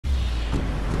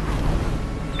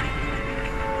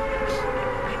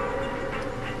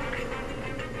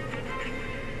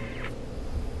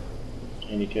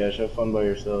you, Cash. Have fun by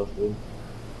yourself, dude.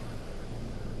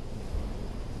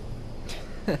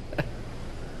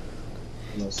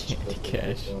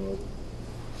 Cash.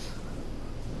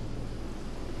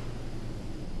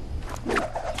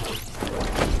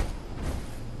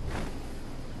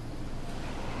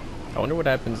 I wonder what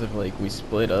happens if like we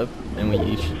split up and we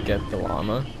each get the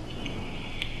llama.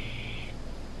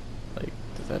 Like,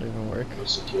 does that even work? We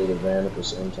secure the van at the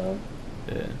same time.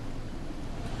 Yeah.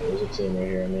 There's a team right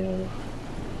here on the island.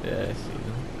 Yeah, I see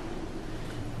them.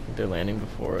 They're landing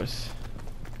before us.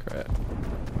 Crap.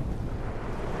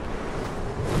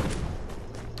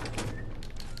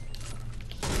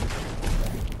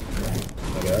 Oh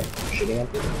my god, shooting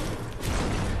up there.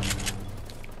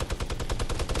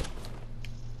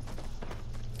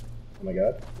 Oh my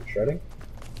god, you're shredding?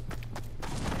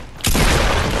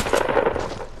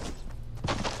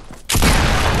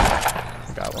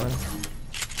 Got one.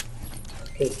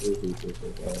 Okay,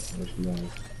 there's more.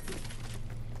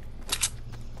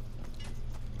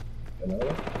 Another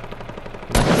one?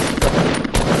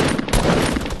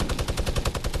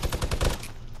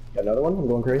 Got another one? I'm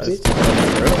going crazy.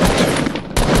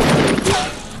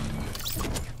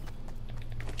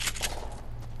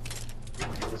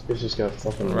 This bitch just got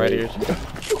fucking right here.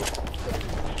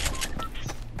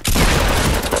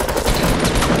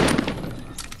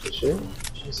 Shit?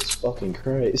 Jesus fucking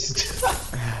Christ.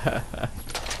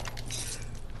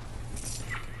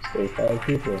 Stay 5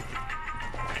 people.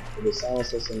 For the sound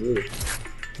system group.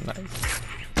 Nice.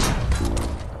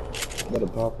 Better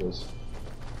pop this.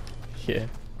 Yeah.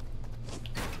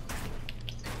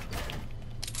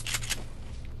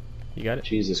 You got it?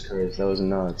 Jesus Christ, that was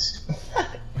nuts.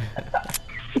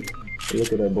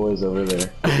 Look at that boys over there.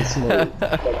 It's like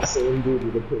the same dude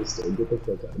with the pistol. Get the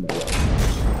fuck out of my life.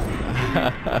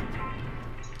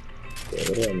 Yeah,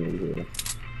 what do I need here?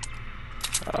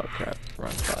 Oh crap,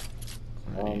 wrong spot.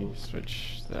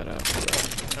 Switch that out.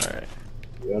 Alright.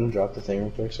 You wanna drop the thing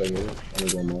real quick so I get it? I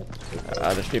need one more.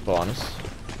 There's people on us.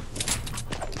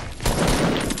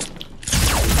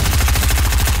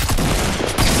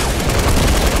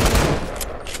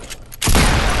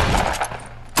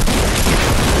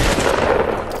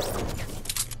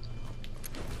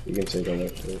 You can take all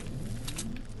that shit.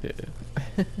 Yeah.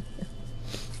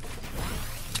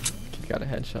 Got a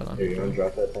headshot on Here, you him. wanna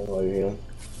drop that thing while you're healing?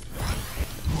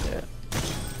 Yeah.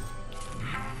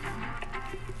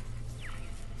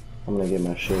 I'm gonna get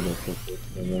my shield up real quick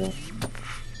in a minute.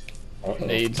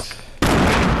 Nades.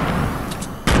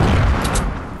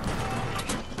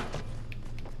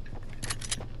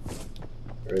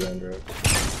 Right under it.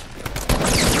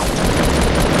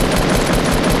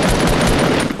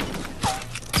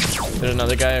 There's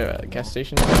another guy at a gas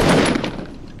station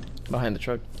behind the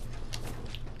truck.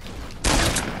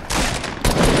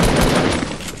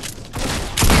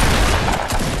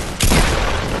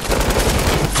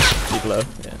 Deep low,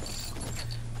 yeah.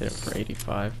 Hit him for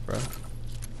 85, bro.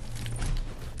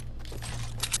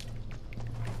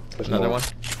 There's another one.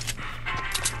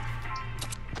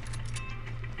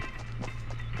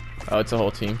 Oh, it's a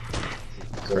whole team.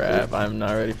 Crap, I'm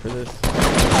not ready for this.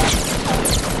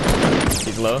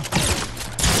 He's low.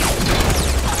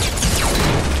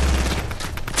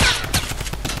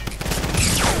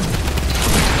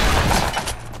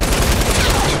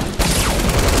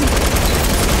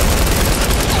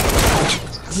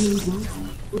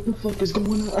 What the fuck is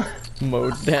going on?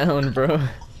 Mowed down, bro.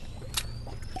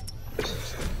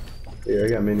 Yeah, I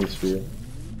got minis for you.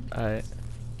 Alright.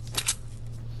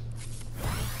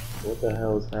 What the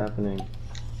hell is happening?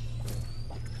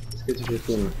 This kid's just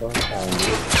getting fucked out,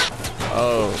 dude.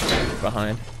 Oh,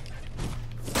 behind.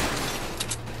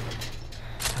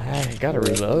 I gotta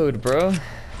reload, bro.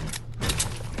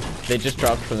 They just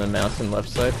dropped from the mountain left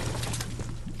side.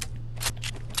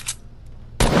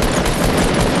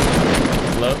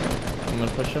 Low. I'm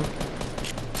gonna push him.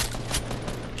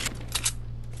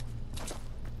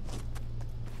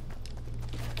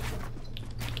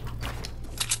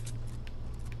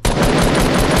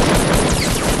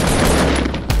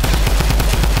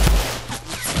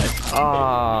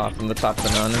 Ah, from the top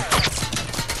banana.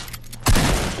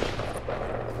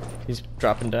 He's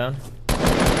dropping down.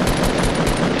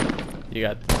 You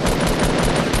got.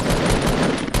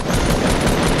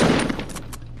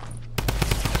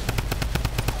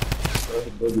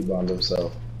 Boogie bombed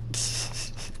himself.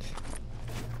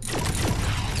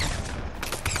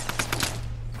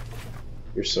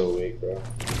 You're so weak, bro.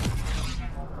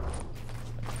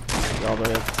 All the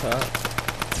way at the top.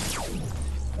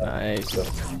 Nice.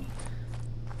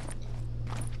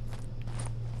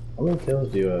 How many kills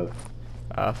do you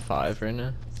have? 5 right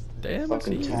now. Damn,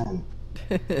 Fucking I see 10.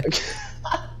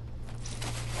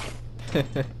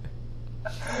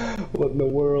 What in the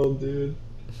world, dude?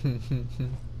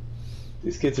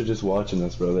 These kids are just watching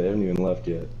us, bro. They haven't even left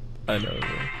yet. I know, bro.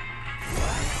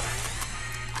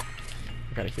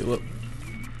 I gotta heal up.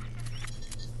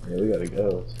 Yeah, we gotta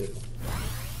go, too.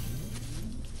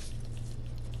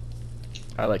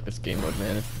 I like this game mode,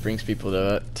 man. It brings people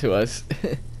to us.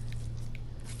 Yeah,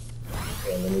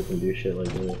 and then we can do shit like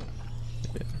this.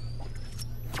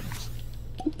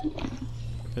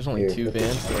 There's only 2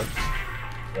 vans left.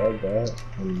 Grab that,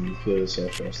 and fill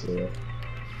yourself the rest of the way.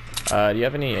 Do you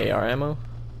have any AR ammo?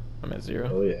 I'm at 0.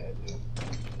 Oh yeah, I do.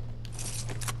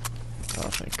 Oh,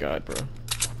 thank God, bro.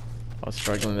 I was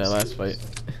struggling in that last fight.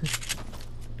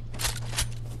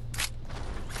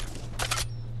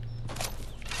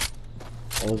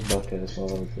 I was buckets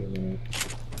all over for a minute.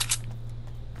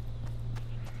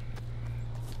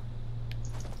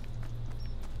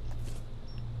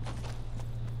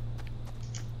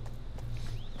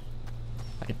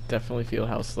 I definitely feel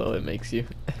how slow it makes you.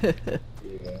 Yeah,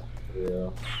 yeah.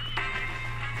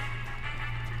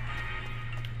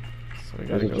 So we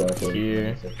gotta go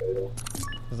here. This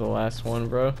is the last one,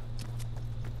 bro.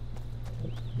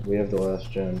 We have the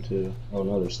last gen too. Oh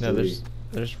no, there's 3. No,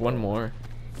 there's one more.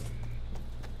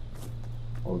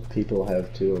 Well, people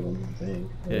have 2 of them, I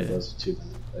think. Yeah. Those 2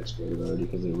 expired already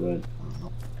because they're red. I don't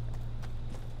know.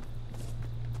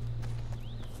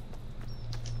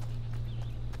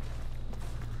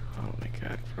 Oh my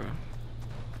God, bro.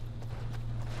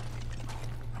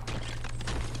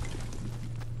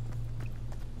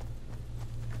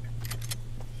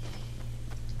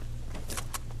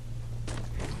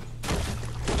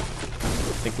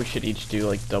 I think we should each do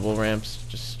like double ramps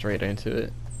just straight into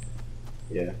it.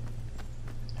 Yeah.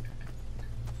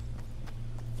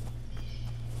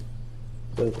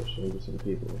 There's some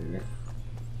people here.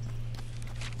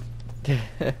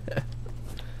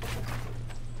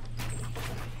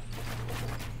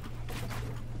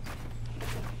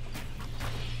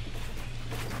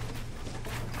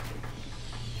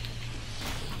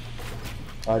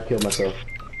 I killed myself.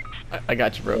 I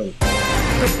got you, bro.